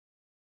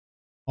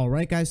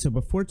Alright guys, so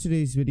before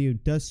today's video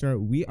does start,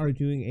 we are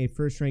doing a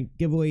first rank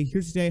giveaway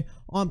here today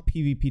on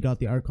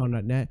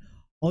pvp.thearchon.net.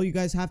 All you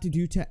guys have to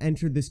do to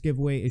enter this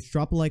giveaway is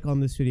drop a like on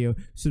this video,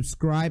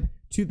 subscribe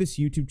to this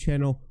YouTube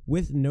channel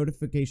with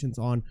notifications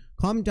on,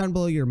 comment down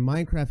below your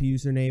Minecraft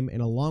username,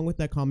 and along with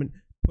that comment,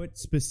 put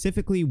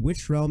specifically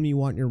which realm you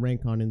want your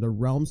rank on. And the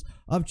realms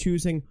of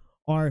choosing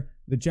are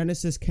the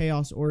Genesis,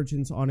 Chaos,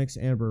 Origins, Onyx,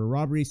 Amber,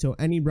 Robbery. So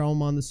any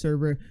realm on the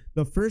server.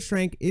 The first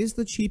rank is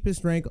the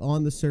cheapest rank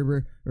on the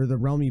server, or the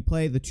realm you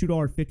play, the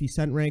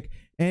 $2.50 rank.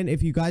 And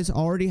if you guys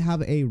already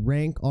have a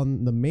rank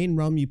on the main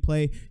realm you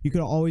play, you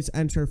could always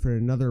enter for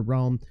another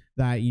realm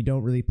that you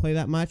don't really play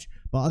that much.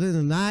 But other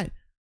than that,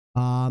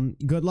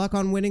 good luck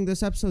on winning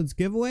this episode's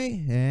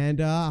giveaway,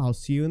 and I'll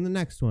see you in the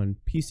next one.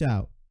 Peace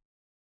out.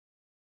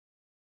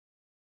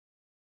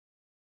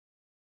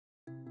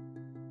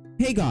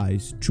 Hey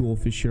guys,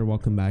 Julfish here.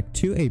 Welcome back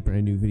to a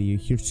brand new video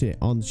here today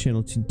on the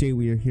channel. Today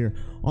we are here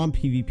on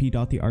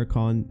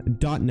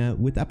pvp.thearchon.net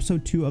with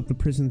episode 2 of the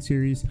prison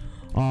series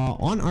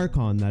on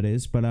Archon, that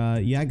is.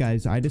 But yeah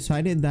guys, I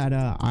decided that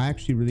I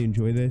actually really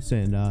enjoy this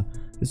and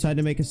decided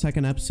to make a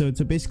second episode.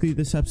 So basically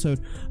this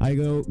episode I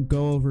go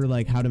over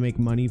like how to make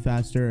money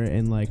faster,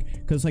 and like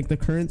because like the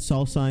current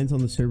sell signs on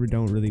the server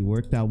don't really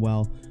work that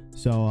well.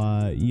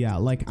 So yeah,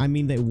 like I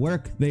mean they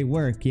work,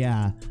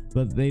 yeah,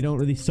 but they don't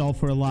really sell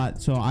for a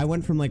lot. So I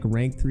went from like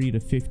rank 3 to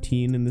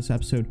 15 in this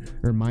episode,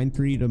 or mine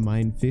 3 to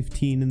mine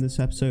 15 in this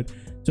episode.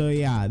 So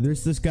yeah,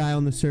 there's this guy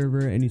on the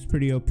server and he's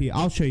pretty OP.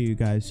 I'll show you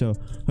guys. So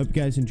hope you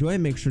guys enjoy.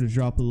 Make sure to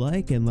drop a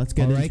like and let's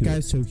get into it. Alright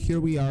guys, so here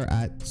we are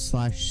at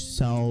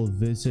 /sell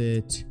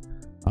visit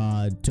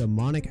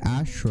demonic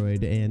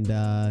asteroid, and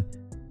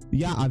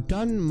yeah, I've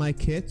done my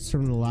kits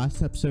from the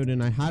last episode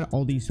and I had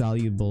all these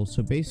valuables.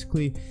 So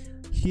basically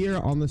here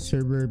on the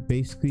server,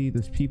 basically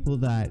there's people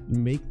that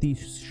make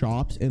these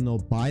shops and they'll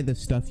buy the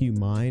stuff you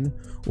mine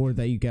or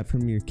that you get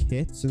from your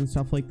kits and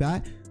stuff like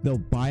that. They'll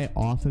buy it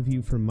off of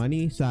you for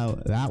money,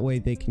 so that way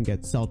they can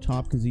get sell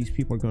top, because these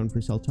people are going for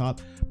sell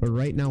top. But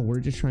right now we're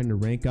just trying to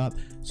rank up.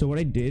 So what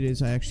I did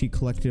is I actually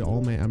collected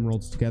all my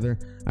emeralds together.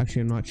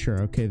 Actually, I'm not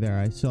sure. Okay, there,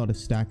 I still had a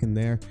stack in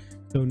there.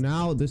 So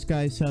now this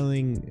guy's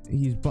selling,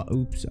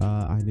 oops,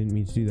 I didn't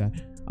mean to do that.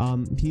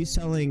 He's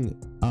selling,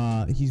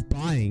 he's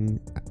buying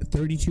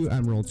 32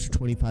 emeralds for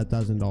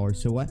 $25,000.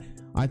 So what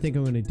I think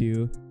I'm going to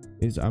do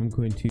is I'm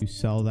going to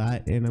sell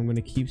that, and I'm going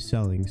to keep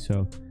selling.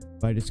 So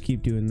if I just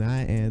keep doing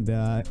that, and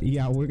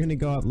yeah, we're going to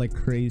go up like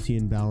crazy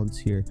in balance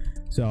here.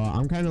 So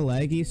I'm kind of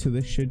laggy, so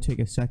this should take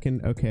a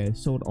second. Okay, I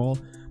sold all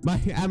my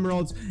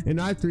emeralds and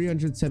I have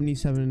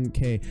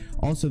 377k.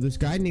 Also, this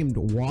guy named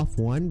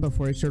Waff1,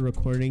 before I started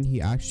recording,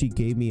 he actually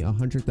gave me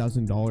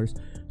 $100,000.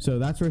 So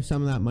that's where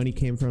some of that money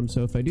came from.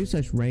 So if I do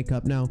such rank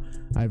up now,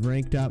 I've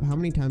ranked up. How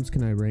many times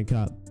can I rank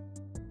up?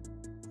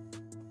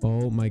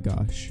 Oh my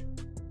gosh,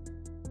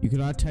 you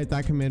cannot type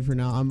that command for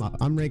now.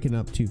 I'm ranking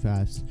up too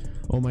fast.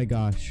 Oh my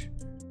gosh.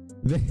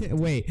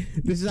 Wait,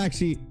 this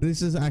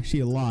is actually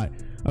a lot.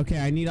 Okay,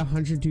 I need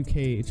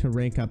 102k to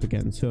rank up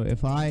again. So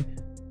if I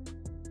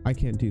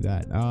can't do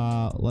that.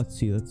 Let's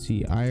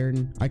see,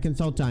 iron, I can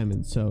sell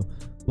diamonds. So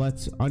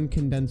let's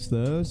uncondense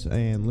those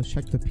and let's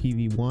check the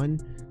PV1,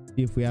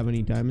 see if we have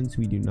any diamonds.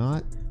 We do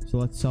not. So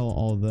let's sell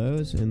all of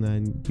those and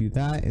then do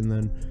that, and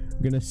then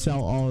we're gonna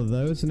sell all of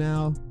those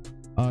now.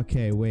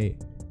 Okay,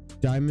 wait,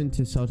 diamond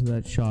to sell to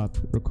that shop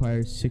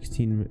requires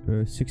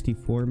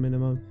 64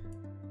 minimum.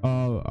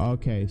 Oh,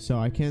 okay, so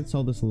I can't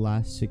sell this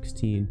last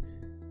 16.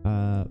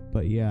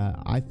 But yeah,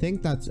 I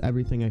think that's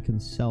everything I can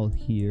sell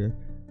here.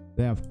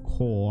 They have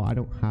coal. I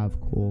don't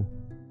have coal.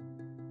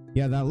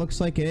 Yeah, that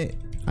looks like it.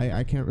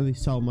 I can't really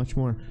sell much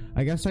more.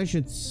 I guess I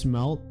should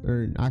smelt,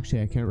 or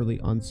actually I can't really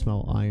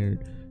unsmelt iron.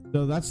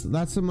 So that's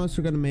the most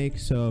we're gonna make.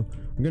 So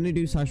we're gonna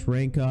do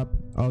 /rank up.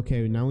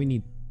 Okay, now we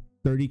need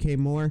 30k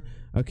more.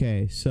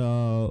 Okay,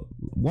 so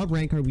what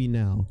rank are we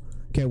now?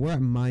 Okay, we're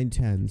at mine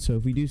 10. So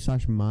if we do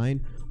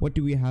 /mine, what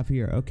do we have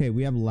here? Okay,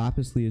 we have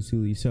lapis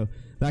lazuli. So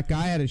that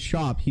guy at his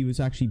shop, he was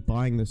actually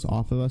buying this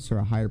off of us for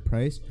a higher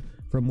price,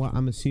 from what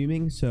I'm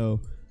assuming. So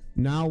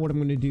now what I'm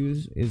going to do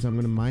is I'm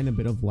going to mine a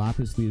bit of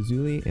lapis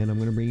lazuli, and I'm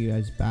going to bring you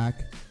guys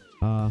back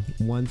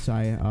once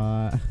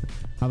I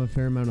have a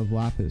fair amount of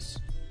lapis.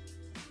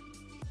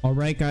 All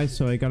right guys,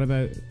 so I got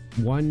about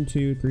 1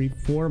 2 3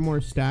 4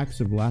 more stacks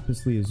of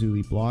lapis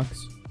lazuli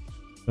blocks.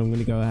 So I'm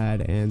going to go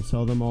ahead and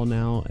sell them all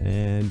now,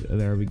 and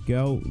there we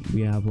go.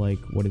 We have like,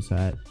 what is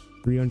that,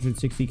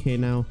 360k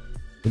now,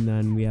 and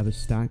then we have a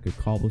stack of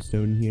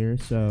cobblestone here.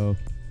 So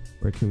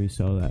where can we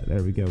sell that?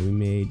 There we go. We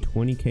made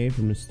 20k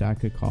from a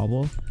stack of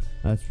cobble.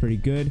 That's pretty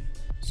good.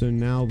 So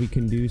now we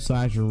can do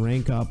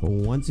 /rank up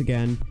once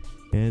again,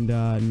 and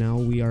now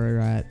we are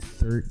at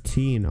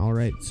 13. All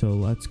right, so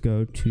let's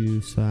go to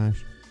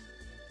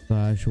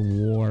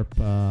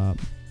 /warp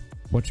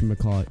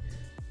whatchamacallit.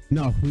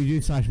 No, we do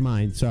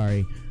 /mine,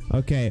 sorry.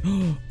 Okay.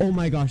 Oh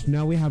my gosh,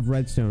 now we have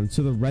redstone.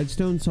 So the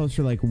redstone sells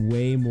for like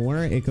way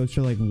more. It goes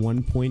for like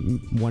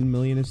 1.1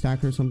 million a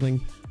stack or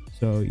something.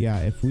 So yeah,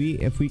 if we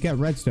get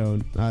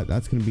redstone,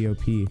 that's gonna be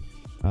OP.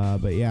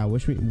 But yeah,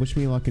 wish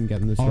me luck in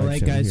getting this. All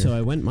right, guys. Here. So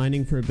I went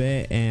mining for a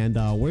bit, and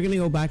we're gonna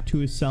go back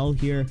to a cell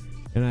here,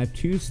 and I have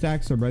 2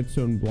 stacks of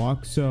redstone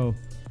blocks. So,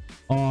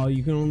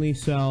 you can only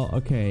sell.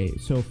 Okay,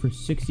 so for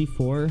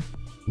 64,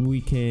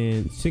 we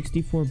can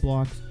 64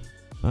 blocks.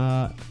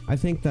 I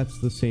think that's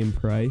the same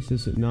price,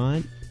 is it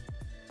not?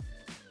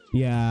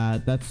 Yeah,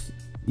 that's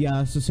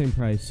the same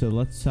price. So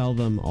let's sell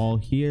them all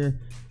here,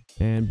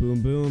 and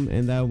boom, boom,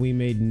 and that we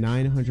made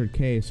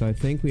 900k. So I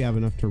think we have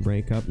enough to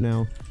rank up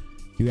now.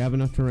 Do we have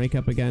enough to rank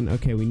up again?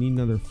 Okay, we need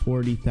another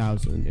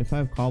 40,000. If I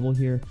have cobble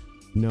here,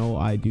 no,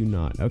 I do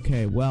not.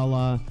 Okay,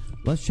 well,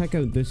 let's check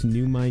out this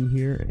new mine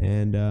here,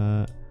 and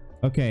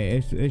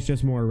okay, it's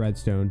just more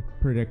redstone,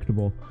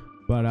 predictable.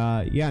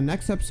 But yeah,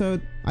 next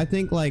episode, I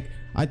think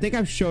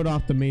I've showed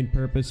off the main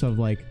purpose of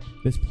like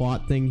this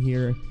plot thing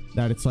here,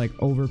 that it's like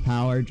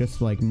overpowered just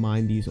to like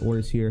mine these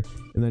ores here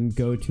and then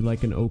go to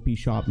like an OP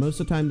shop.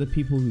 Most of the time the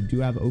people who do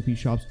have OP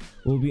shops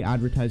will be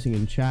advertising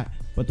in chat,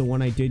 but the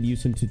one I did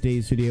use in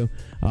today's video,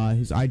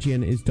 his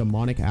IGN is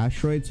Demonic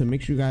Asteroid, so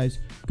make sure you guys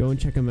go and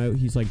check him out.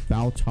 He's like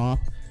Val top,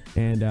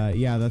 and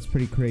yeah, that's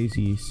pretty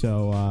crazy.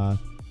 So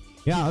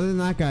yeah, other than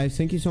that, guys,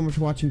 thank you so much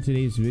for watching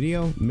today's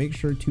video. Make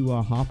sure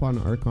to hop on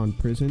Archon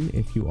Prison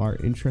if you are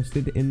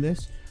interested in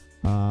this.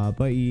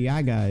 But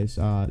yeah, guys,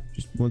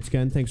 just once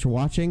again, thanks for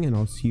watching, and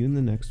I'll see you in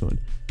the next one.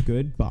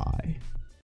 Goodbye.